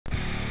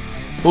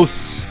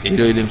Os,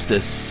 Impz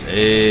desu.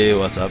 Hey,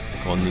 what's up?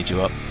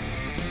 Konnichiwa.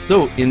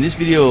 So, in this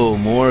video,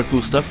 more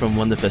cool stuff from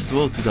Wonder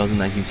Festival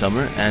 2019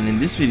 summer, and in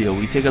this video,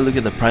 we take a look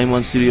at the Prime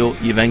 1 Studio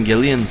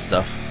Evangelion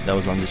stuff that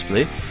was on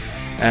display.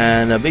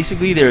 And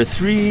basically, there are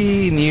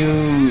three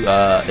new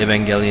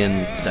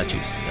Evangelion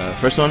statues.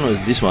 First one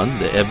was this one,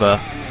 the EVA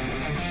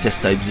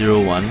Test Type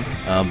 01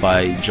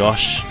 by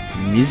Josh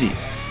Mizzy.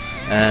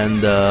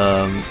 And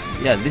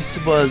yeah, this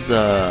was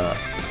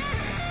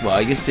well,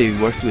 I guess they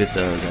worked with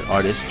that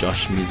artist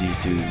Josh Mizzy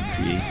to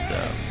create.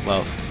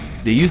 Well,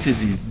 they used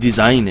his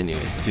design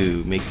anyway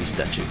to make this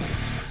statue,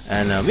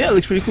 and yeah, it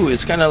looks pretty cool.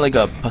 It's kind of like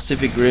a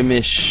Pacific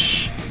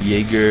Rim-ish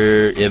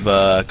Jaeger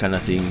EVA kind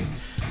of thing.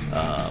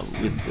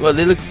 Well,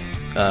 they look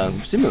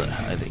similar,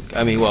 I think.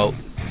 I mean, well,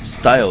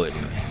 style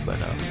anyway, but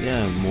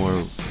yeah,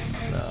 more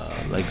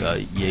like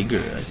a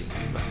Jaeger, I think.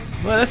 But,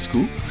 well, that's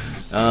cool.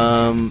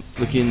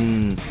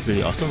 Looking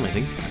pretty awesome, I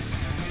think.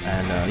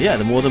 And yeah,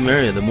 the more the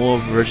merrier. The more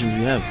versions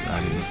we have,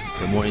 I mean,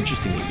 the more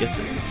interesting it gets.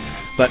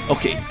 But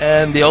okay,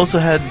 and they also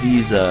had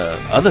these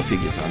other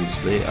figures on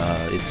display.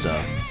 It's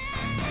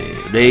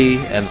Rei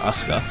and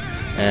Asuka,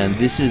 and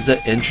this is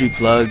the entry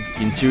plug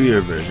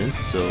interior version.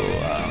 So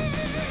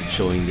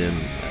showing them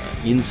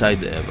inside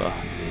the EVA,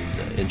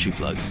 the entry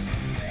plug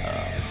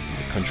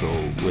control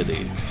where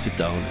they sit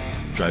down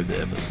and drive the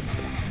EVAs and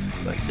stuff.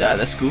 But yeah,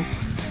 that's cool.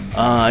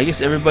 I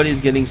guess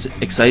everybody's getting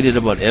excited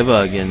about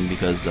EVA again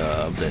because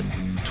of that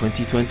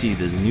 2020.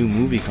 There's a new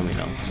movie coming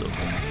out, so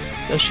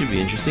that should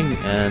be interesting.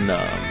 And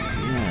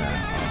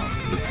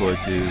yeah, look forward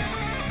to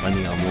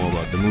finding out more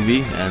about the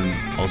movie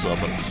and also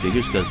about these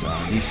figures, because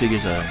these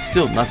figures are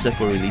still not set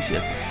for release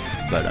yet.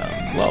 But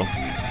well,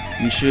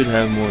 we should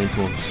have more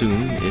info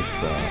soon if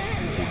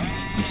they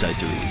decide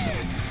to release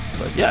it.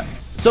 But yeah,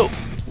 so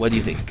what do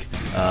you think?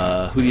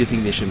 Who do you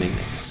think they should make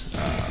next?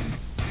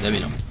 Let me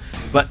know.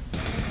 But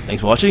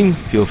thanks for watching.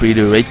 Feel free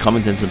to rate,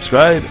 comment, and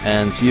subscribe.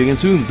 And see you again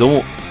soon. どう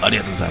もあり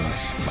がとうございま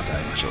す。また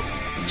会いましょう。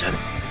じゃあ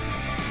ね。